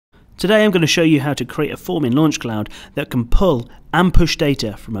Today I'm going to show you how to create a form in Launchcloud that can pull and push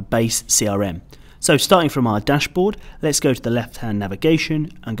data from a Base CRM. So starting from our dashboard, let's go to the left-hand navigation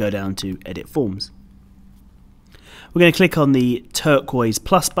and go down to Edit Forms. We're going to click on the turquoise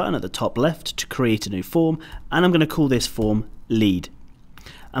plus button at the top left to create a new form, and I'm going to call this form Lead.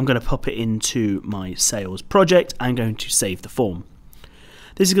 I'm going to pop it into my sales project. I'm going to save the form.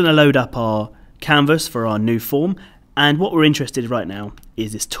 This is going to load up our canvas for our new form, and what we're interested in right now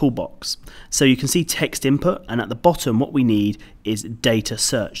is this toolbox. So you can see text input, and at the bottom what we need is data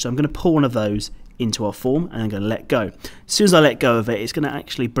search. So I'm going to pull one of those into our form and I'm going to let go. As soon as I let go of it, it's going to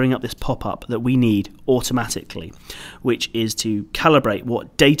actually bring up this pop-up that we need automatically, which is to calibrate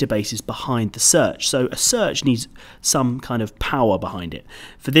what database is behind the search. So a search needs some kind of power behind it.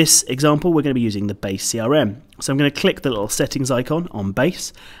 For this example, we're going to be using the Base CRM. So I'm going to click the little settings icon on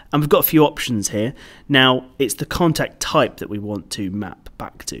Base, and we've got a few options here. Now, it's the contact type that we want to map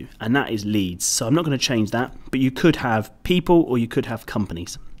back to, and that is leads. So I'm not going to change that, but you could have people or you could have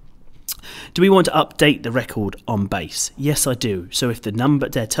companies. Do we want to update the record on Base? Yes, I do. So if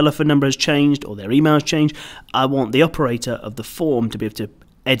their telephone number has changed or their email has changed, I want the operator of the form to be able to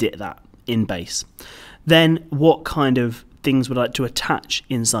edit that in Base. Then what kind of things would I like to attach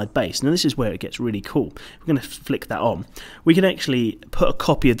inside Base? Now this is where it gets really cool. We're going to flick that on. We can actually put a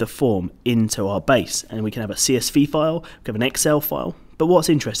copy of the form into our Base, and we can have a CSV file, we can have an Excel file. But what's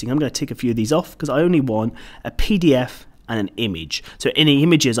interesting, I'm going to tick a few of these off because I only want a PDF and an image. So any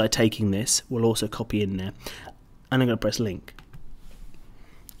images I take in this will also copy in there, and I'm going to press link.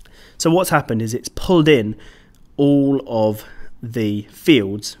 So what's happened is it's pulled in all of the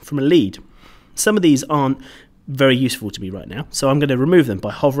fields from a lead. Some of these aren't very useful to me right now, so I'm going to remove them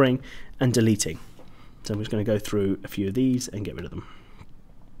by hovering and deleting. So I'm just going to go through a few of these and get rid of them.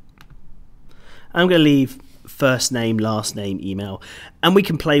 I'm going to leave first name, last name, email, and we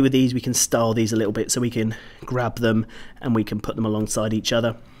can play with these. We can style these a little bit, so we can grab them and we can put them alongside each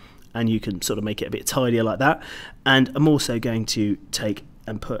other, and you can sort of make it a bit tidier like that. And I'm also going to take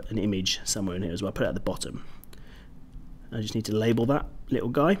and put an image somewhere in here as well. Put it at the bottom. I just need to label that little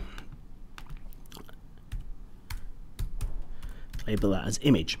guy. Label that as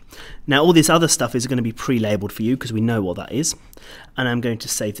image. Now all this other stuff is going to be pre-labeled for you because we know what that is, and I'm going to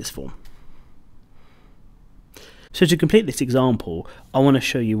save this form. So to complete this example, I want to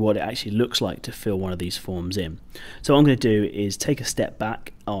show you what it actually looks like to fill one of these forms in. So what I'm going to do is take a step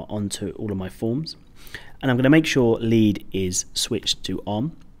back onto all of my forms, and I'm going to make sure lead is switched to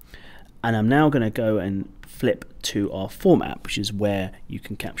on, and I'm now going to go and flip to our form app, which is where you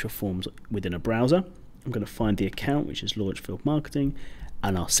can capture forms within a browser. I'm going to find the account, which is Launchcloud Marketing,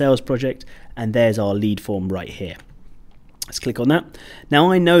 and our sales project, and there's our lead form right here. Let's click on that. Now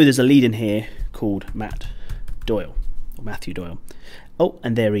I know there's a lead in here called Matt Doyle or Matthew Doyle. Oh,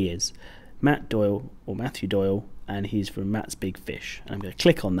 and there he is, Matt Doyle or Matthew Doyle, and he's from Matt's Big Fish. And I'm going to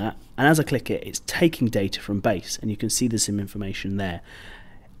click on that, and as I click it, it's taking data from Base, and you can see there's some information there.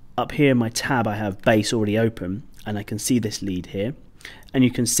 Up here in my tab, I have Base already open, and I can see this lead here, and you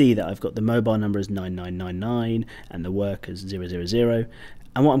can see that I've got the mobile number as 9999 and the work as 000.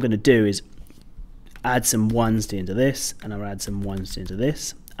 And what I'm going to do is add some ones into this, and I'll add some ones into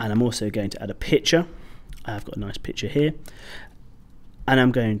this, and I'm also going to add a picture. I've got a nice picture here, and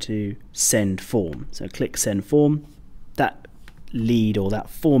I'm going to send form. So click send form. That lead or that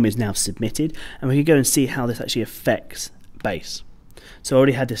form is now submitted, and we can go and see how this actually affects Base. So I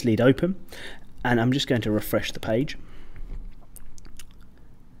already had this lead open, and I'm just going to refresh the page,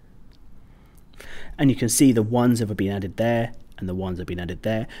 and you can see the ones have been added there and the ones have been added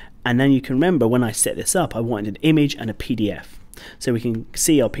there. And then you can remember when I set this up, I wanted an image and a PDF. So we can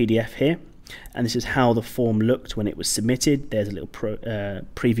see our PDF here, and this is how the form looked when it was submitted. There's a little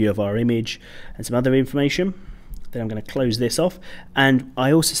preview of our image and some other information. Then I'm going to close this off, and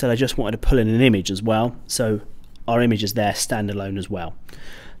I also said I just wanted to pull in an image as well, so our image is there standalone as well.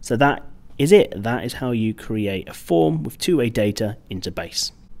 So that is it. That is how you create a form with two-way data into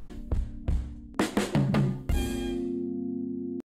Base.